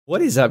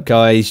What is up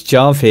guys,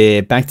 Jarv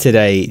here, back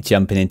today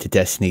jumping into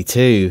Destiny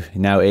 2.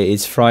 Now it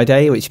is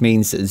Friday, which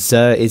means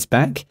XUR is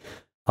back,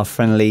 our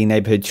friendly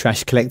neighbourhood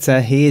trash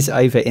collector. He is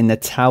over in the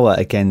tower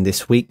again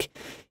this week.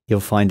 You'll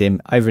find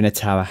him over in a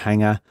tower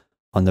hangar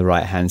on the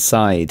right hand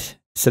side.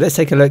 So let's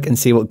take a look and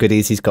see what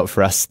goodies he's got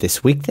for us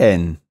this week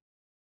then.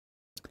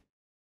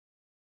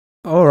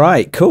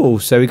 Alright, cool.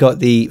 So we got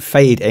the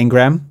Fated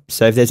Engram.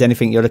 So if there's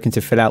anything you're looking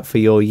to fill out for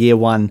your year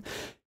 1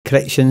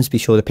 collections, be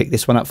sure to pick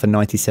this one up for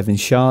 97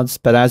 shards.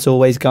 But as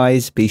always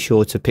guys, be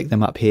sure to pick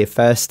them up here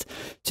first,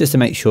 just to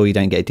make sure you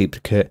don't get a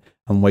duplicate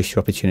and waste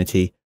your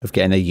opportunity of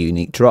getting a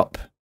unique drop.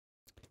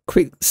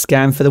 Quick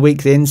scan for the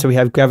week then. So we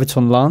have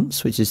Graviton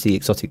Lance, which is the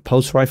exotic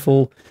pulse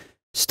rifle,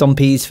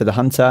 Stompies for the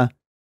hunter,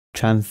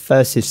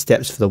 Transversive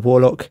Steps for the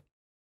warlock,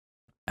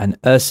 and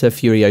Ursa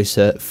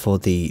Furiosa for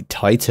the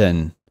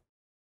titan.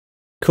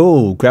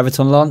 Cool,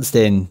 Graviton Lance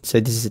then. So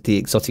this is the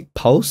exotic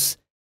pulse.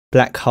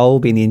 Black Hole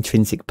being the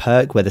intrinsic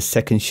perk, where the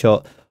second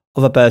shot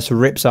of a burst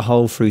rips a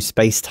hole through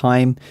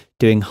space-time,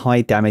 doing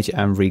high damage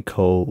and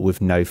recoil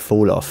with no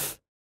fall-off.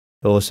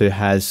 It also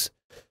has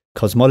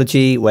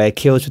Cosmology, where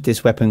kills with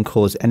this weapon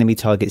cause enemy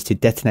targets to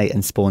detonate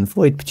and spawn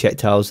void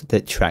projectiles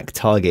that track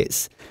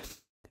targets.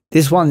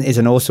 This one is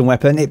an awesome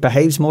weapon. It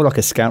behaves more like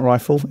a scout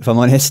rifle, if I'm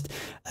honest.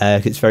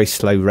 It's very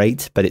slow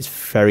rate, but it's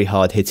very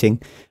hard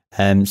hitting.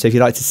 So if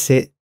you like to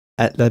sit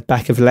at the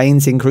back of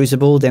lanes in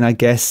Crucible, then I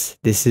guess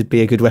this would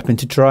be a good weapon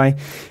to try.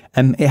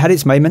 It had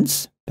its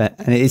moments,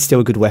 and it is still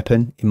a good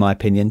weapon in my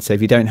opinion. So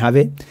if you don't have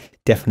it,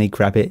 definitely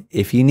grab it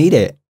if you need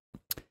it.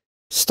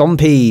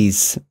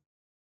 Stompies.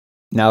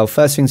 Now,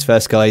 first things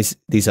first, guys,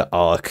 these are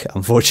ARC,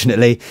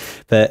 unfortunately,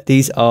 but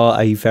these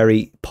are a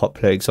very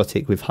popular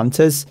exotic with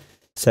hunters.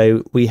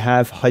 So we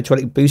have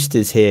hydraulic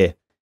boosters here,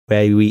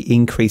 where we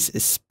increase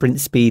sprint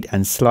speed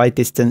and slide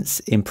distance,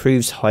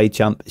 improves high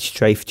jump,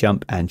 strafe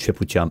jump, and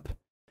triple jump.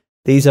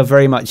 These are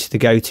very much the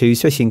go-to,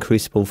 especially in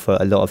Crucible for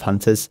a lot of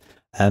hunters.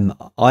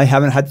 I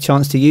haven't had the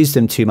chance to use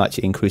them too much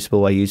in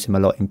Crucible. I use them a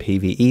lot in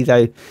PvE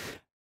though.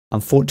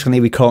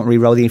 Unfortunately, we can't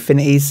re-roll the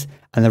infinities,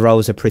 and the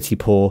rolls are pretty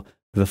poor,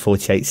 with a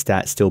 48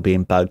 stat still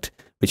being bugged,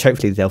 which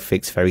hopefully they'll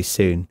fix very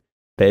soon.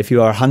 But if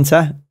you are a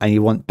hunter and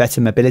you want better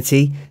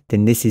mobility,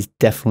 then this is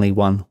definitely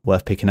one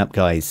worth picking up,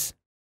 guys.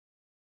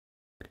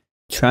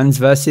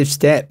 Transversive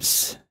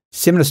Steps.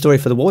 Similar story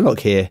for the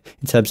Warlock here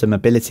in terms of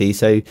mobility.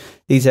 So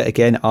these are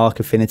again arc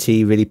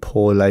affinity, really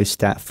poor low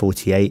stat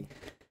 48.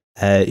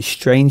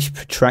 Strange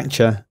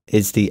Protractor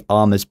is the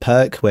armor's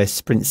perk, where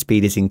sprint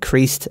speed is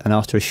increased, and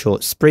after a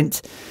short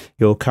sprint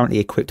your currently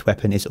equipped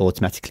weapon is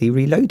automatically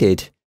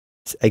reloaded.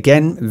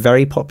 Again,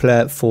 very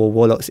popular for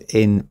Warlocks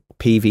in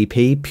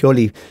PvP,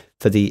 purely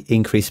for the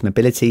increased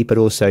mobility, but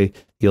also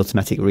the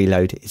automatic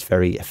reload is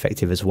very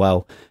effective as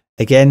well.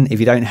 Again, if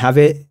you don't have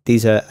it,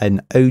 these are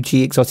an OG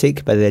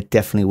exotic, but they're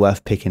definitely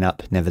worth picking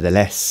up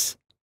nevertheless.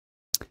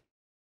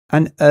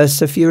 And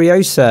Ursa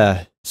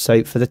Furiosa.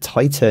 So for the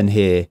Titan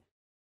here,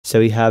 so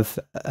we have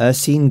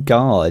Ursine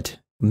Guard.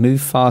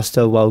 Move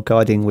faster while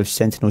guarding with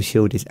Sentinel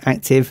Shield is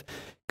active.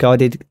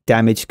 Guarded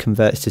damage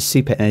converts to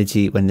super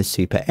energy when the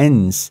super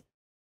ends.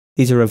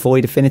 These are a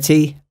void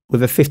affinity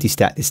with a 50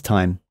 stat this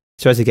time.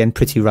 So as again,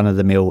 pretty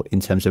run-of-the-mill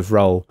in terms of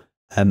roll.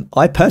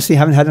 I personally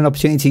haven't had an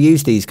opportunity to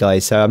use these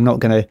guys, so I'm not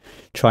going to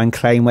try and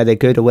claim where they're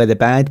good or where they're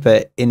bad,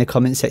 but in the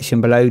comment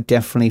section below,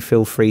 definitely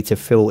feel free to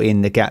fill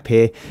in the gap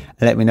here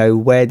and let me know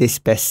where this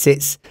best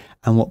sits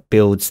and what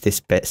builds this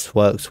best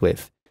works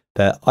with.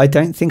 But I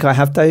don't think I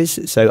have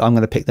those, so I'm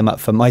going to pick them up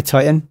for my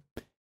Titan.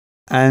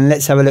 And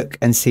let's have a look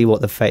and see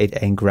what the Fated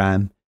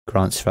Engram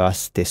grants for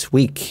us this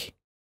week.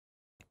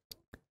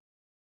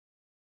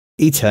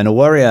 Eternal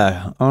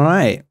Warrior. All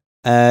right.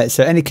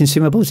 So any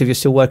consumables, if you're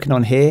still working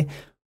on here,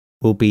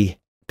 will be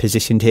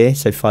positioned here.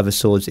 So 5 of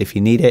Swords if you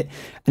need it.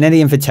 And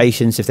any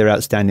invitations, if they're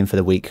outstanding for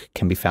the week,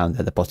 can be found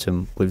at the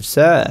bottom with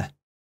XUR.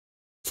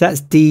 So that's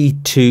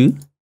D2.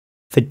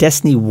 For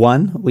Destiny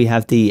 1, we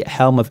have the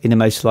Helm of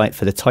Innermost Light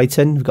for the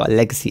Titan. We've got a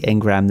Legacy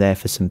Engram there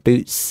for some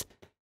boots.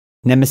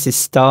 Nemesis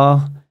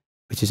Star,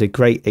 which is a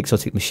great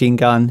exotic machine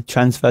gun.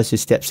 Transversive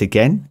Steps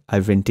again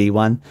over in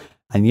D1.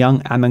 And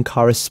Young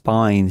Amankara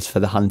Spines for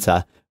the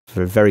Hunter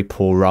for a very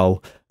poor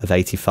roll of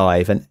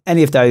 85. And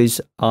any of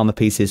those armor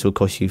pieces will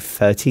cost you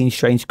 13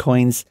 strange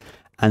coins,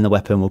 and the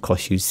weapon will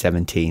cost you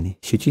 17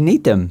 should you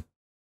need them.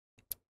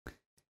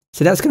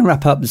 So that's going to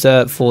wrap up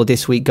XUR for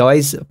this week,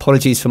 guys.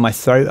 Apologies for my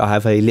throat. I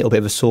have a little bit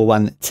of a sore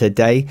one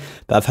today,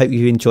 but I hope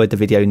you enjoyed the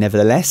video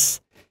nevertheless.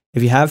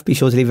 If you have, be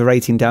sure to leave a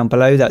rating down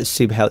below. That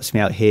super helps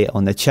me out here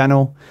on the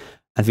channel.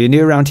 And if you're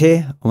new around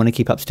here and want to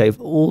keep up to date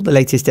with all the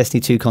latest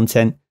Destiny 2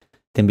 content,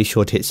 then be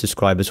sure to hit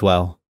subscribe as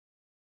well.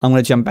 I'm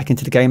going to jump back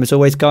into the game as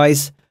always,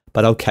 guys,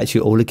 but I'll catch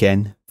you all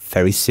again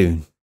very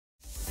soon.